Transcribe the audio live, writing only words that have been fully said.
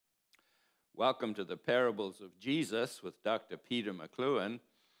Welcome to the Parables of Jesus with Dr. Peter McLewin.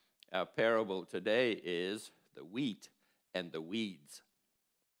 Our parable today is the wheat and the weeds.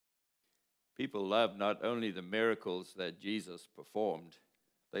 People love not only the miracles that Jesus performed,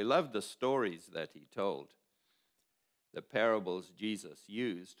 they loved the stories that he told. The parables Jesus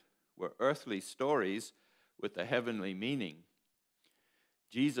used were earthly stories with a heavenly meaning.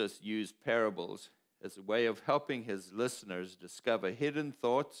 Jesus used parables as a way of helping his listeners discover hidden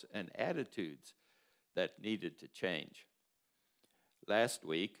thoughts and attitudes that needed to change. Last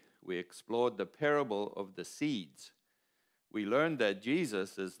week, we explored the parable of the seeds. We learned that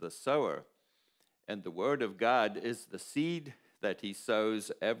Jesus is the sower, and the Word of God is the seed that he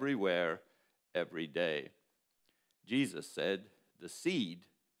sows everywhere, every day. Jesus said, the seed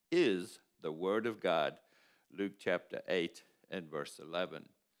is the Word of God, Luke chapter 8 and verse 11.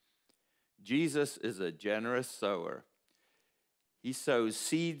 Jesus is a generous sower. He sows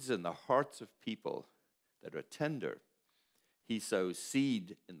seeds in the hearts of people that are tender. He sows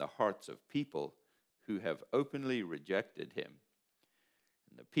seed in the hearts of people who have openly rejected him.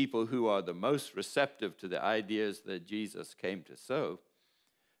 And the people who are the most receptive to the ideas that Jesus came to sow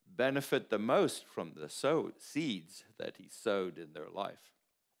benefit the most from the seeds that he sowed in their life.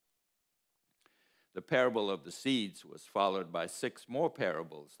 The parable of the seeds was followed by 6 more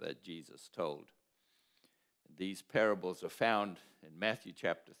parables that Jesus told. These parables are found in Matthew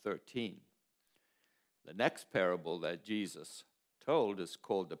chapter 13. The next parable that Jesus told is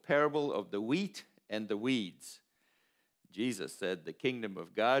called the parable of the wheat and the weeds. Jesus said the kingdom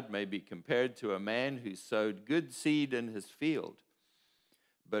of God may be compared to a man who sowed good seed in his field.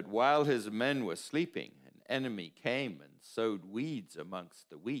 But while his men were sleeping, an enemy came and sowed weeds amongst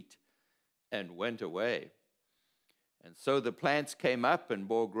the wheat and went away. And so the plants came up and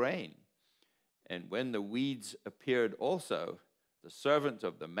bore grain. And when the weeds appeared also, the servant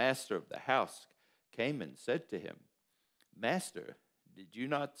of the master of the house came and said to him, Master, did you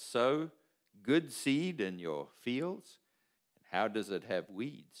not sow good seed in your fields? And how does it have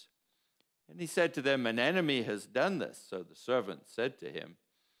weeds? And he said to them, An enemy has done this. So the servant said to him,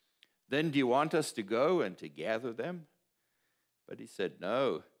 Then do you want us to go and to gather them? But he said,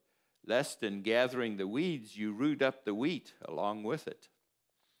 No, lest in gathering the weeds you root up the wheat along with it.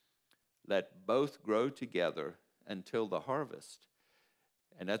 Let both grow together until the harvest.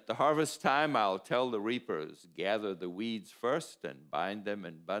 And at the harvest time I'll tell the reapers, Gather the weeds first and bind them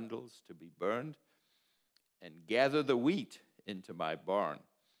in bundles to be burned, and gather the wheat into my barn.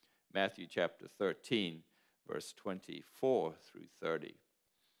 Matthew chapter 13, verse 24 through 30.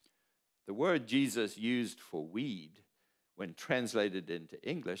 The word Jesus used for weed, when translated into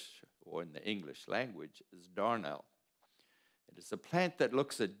English, or in the English language, is darnel. It is a plant that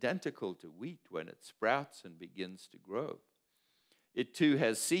looks identical to wheat when it sprouts and begins to grow. It too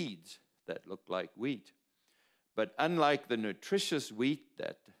has seeds that look like wheat. But unlike the nutritious wheat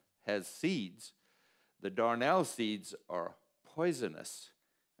that has seeds, the darnel seeds are poisonous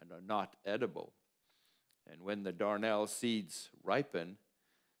and are not edible. And when the darnel seeds ripen,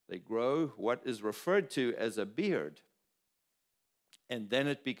 they grow what is referred to as a beard. And then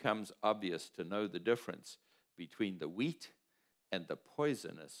it becomes obvious to know the difference between the wheat and the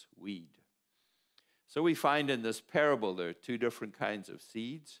poisonous weed. So we find in this parable there are 2 different kinds of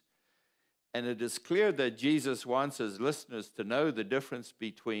seeds. And it is clear that Jesus wants his listeners to know the difference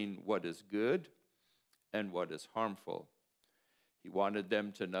between what is good and what is harmful. He wanted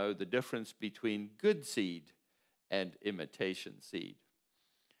them to know the difference between good seed and imitation seed.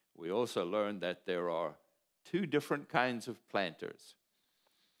 We also learned that there are 2 different kinds of planters.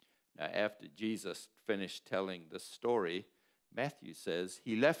 Now, after Jesus finished telling this story, Matthew says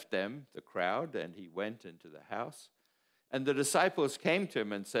he left them, the crowd, and he went into the house. And the disciples came to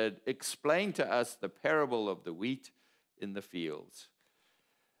him and said, Explain to us the parable of the wheat in the fields.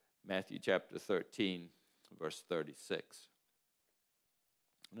 Matthew chapter 13, verse 36.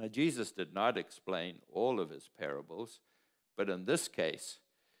 Now, Jesus did not explain all of his parables, but in this case,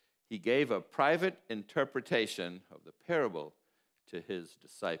 he gave a private interpretation of the parable to his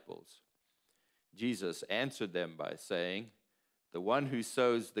disciples. Jesus answered them by saying, The one who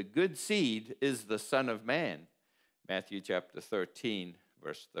sows the good seed is the Son of Man. Matthew chapter 13,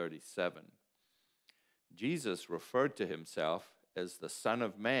 verse 37. Jesus referred to himself as the Son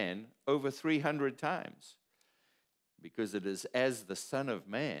of Man over 300 times, because it is as the Son of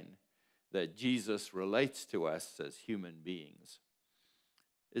Man that Jesus relates to us as human beings.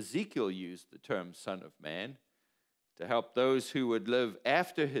 Ezekiel used the term Son of Man to help those who would live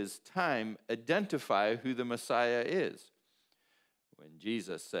after his time identify who the Messiah is. When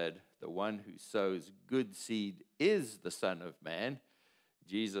Jesus said, the one who sows good seed is the Son of Man,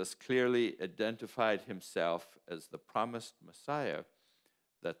 Jesus clearly identified himself as the promised Messiah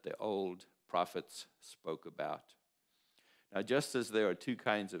that the old prophets spoke about. Now, just as there are two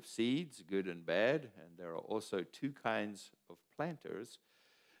kinds of seeds, good and bad, and there are also two kinds of planters,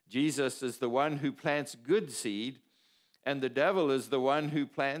 Jesus is the one who plants good seed, and the devil is the one who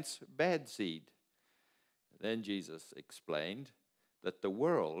plants bad seed. Then Jesus explained that the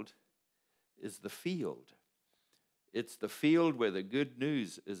world is the field. It's the field where the good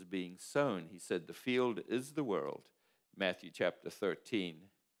news is being sown. He said the field is the world, Matthew chapter 13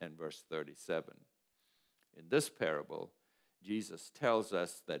 and verse 37. In this parable, Jesus tells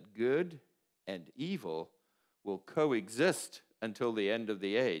us that good and evil will coexist until the end of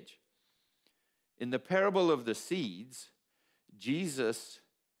the age. In the parable of the seeds, Jesus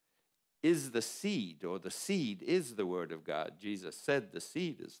is the seed, or the seed is the Word of God. Jesus said the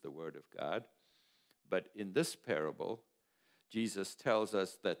seed is the Word of God. But in this parable, Jesus tells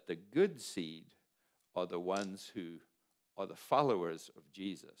us that the good seed are the ones who are the followers of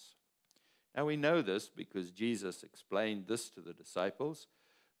Jesus. Now we know this because Jesus explained this to the disciples.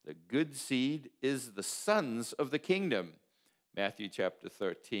 The good seed is the sons of the kingdom, Matthew chapter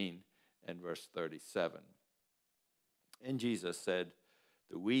 13 and verse 37. And Jesus said,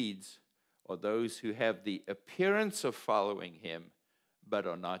 the weeds are those who have the appearance of following him, but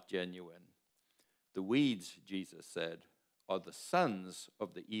are not genuine. The weeds, Jesus said, are the sons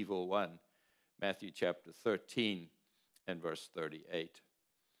of the evil one, Matthew chapter 13 and verse 38.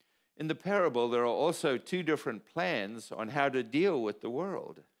 In the parable, there are also two different plans on how to deal with the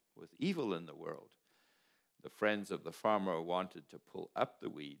world, with evil in the world. The friends of the farmer wanted to pull up the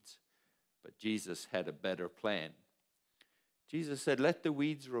weeds, but Jesus had a better plan. Jesus said, let the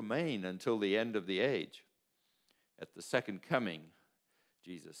weeds remain until the end of the age. At the second coming,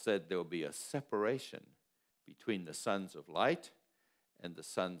 Jesus said there will be a separation between the sons of light and the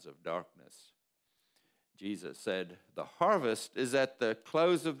sons of darkness. Jesus said, the harvest is at the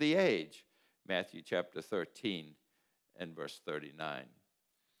close of the age, Matthew chapter 13 and verse 39.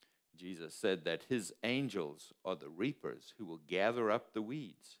 Jesus said that his angels are the reapers who will gather up the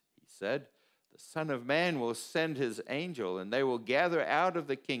weeds. He said, the Son of Man will send his angel, and they will gather out of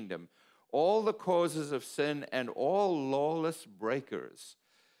the kingdom all the causes of sin and all lawless breakers,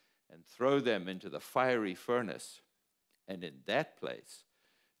 and throw them into the fiery furnace. And in that place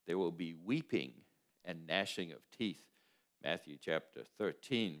there will be weeping and gnashing of teeth. Matthew chapter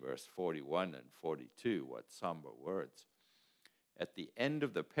 13, verse 41 and 42. What somber words. At the end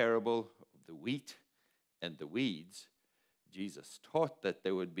of the parable of the wheat and the weeds, Jesus taught that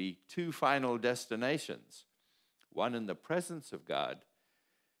there would be two final destinations, one in the presence of God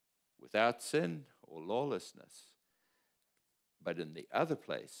without sin or lawlessness, but in the other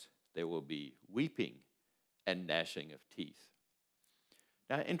place there will be weeping and gnashing of teeth.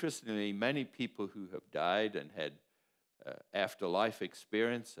 Now, interestingly, many people who have died and had afterlife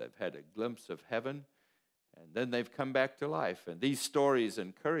experience have had a glimpse of heaven, and then they've come back to life. And these stories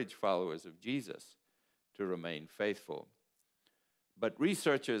encourage followers of Jesus to remain faithful. But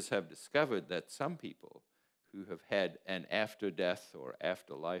researchers have discovered that some people who have had an after-death or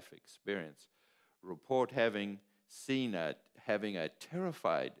afterlife experience report having a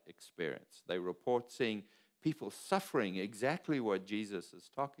terrified experience. They report seeing people suffering exactly what Jesus is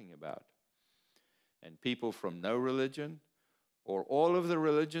talking about. And people from no religion or all of the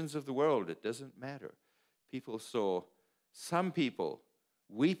religions of the world, it doesn't matter. People saw some people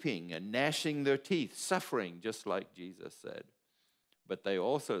weeping and gnashing their teeth, suffering just like Jesus said. But they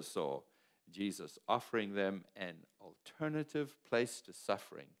also saw Jesus offering them an alternative place to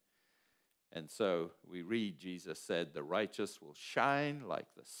suffering. And so we read, Jesus said, the righteous will shine like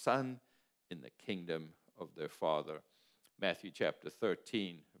the sun in the kingdom of their Father. Matthew chapter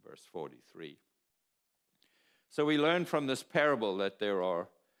 13, verse 43. So we learn from this parable that there are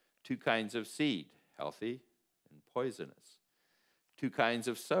two kinds of seed, healthy and poisonous. Two kinds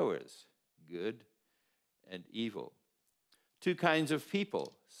of sowers, good and evil. Two kinds of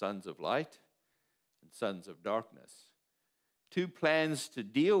people, sons of light and sons of darkness. Two plans to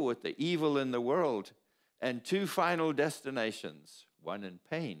deal with the evil in the world, and two final destinations, one in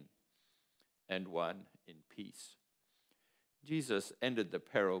pain and one in peace. Jesus ended the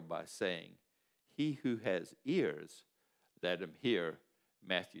parable by saying, he who has ears, let him hear,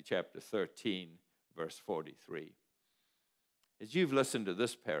 Matthew chapter 13, verse 43. As you've listened to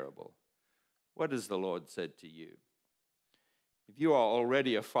this parable, what has the Lord said to you? If you are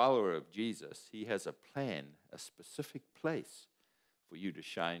already a follower of Jesus, he has a plan, a specific place for you to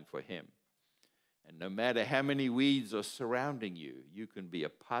shine for him. And no matter how many weeds are surrounding you, you can be a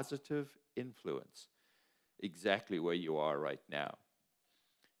positive influence exactly where you are right now.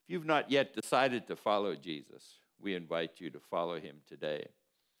 If you've not yet decided to follow Jesus, we invite you to follow him today.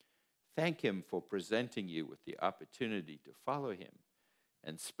 Thank him for presenting you with the opportunity to follow him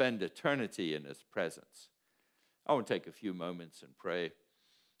and spend eternity in his presence. I want to take a few moments and pray. If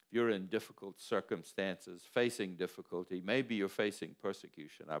you're in difficult circumstances, facing difficulty, maybe you're facing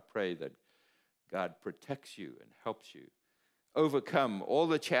persecution, I pray that God protects you and helps you overcome all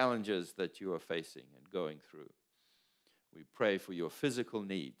the challenges that you are facing and going through. We pray for your physical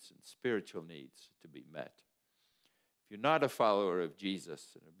needs and spiritual needs to be met. If you're not a follower of Jesus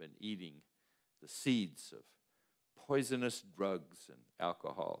and have been eating the seeds of poisonous drugs and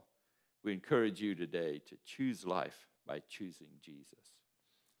alcohol, we encourage you today to choose life by choosing Jesus.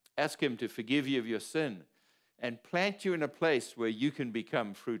 Ask him to forgive you of your sin and plant you in a place where you can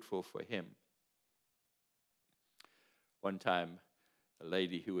become fruitful for him. One time, a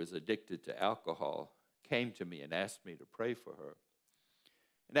lady who was addicted to alcohol came to me and asked me to pray for her.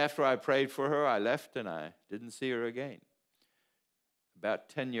 And after I prayed for her, I left and I didn't see her again. About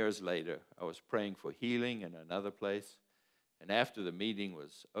 10 years later, I was praying for healing in another place. And after the meeting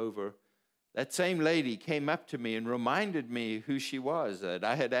was over, that same lady came up to me and reminded me who she was, that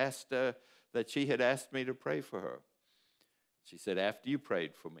I had asked that she had asked me to pray for her. She said, "After you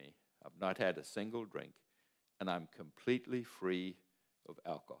prayed for me, I've not had a single drink, and I'm completely free of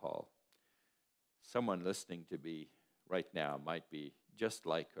alcohol." Someone listening to me right now might be just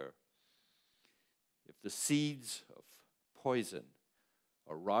like her. If the seeds of poison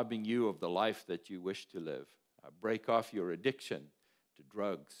are robbing you of the life that you wish to live, break off your addiction to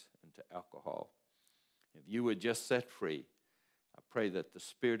drugs and to alcohol. If you were just set free, I pray that the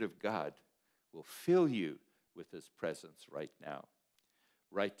Spirit of God will fill you with his presence right now.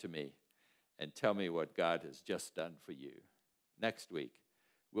 Write to me and tell me what God has just done for you. Next week,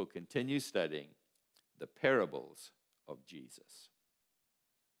 we'll continue studying the parables of Jesus.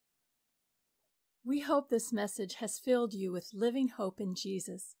 We hope this message has filled you with living hope in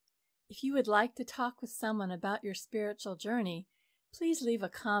Jesus. If you would like to talk with someone about your spiritual journey, please leave a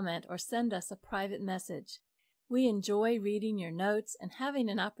comment or send us a private message. We enjoy reading your notes and having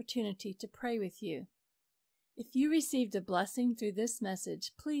an opportunity to pray with you. If you received a blessing through this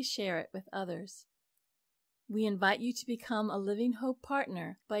message, please share it with others. We invite you to become a Living Hope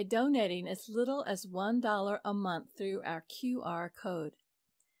partner by donating as little as $1 a month through our QR code.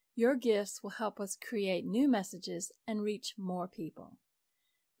 Your gifts will help us create new messages and reach more people.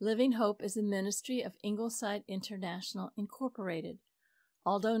 Living Hope is a ministry of Ingleside International, Incorporated.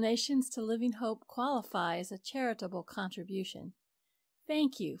 All donations to Living Hope qualify as a charitable contribution.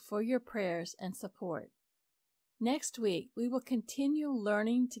 Thank you for your prayers and support. Next week, we will continue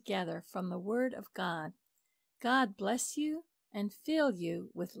learning together from the Word of God. God bless you and fill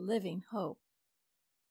you with living hope.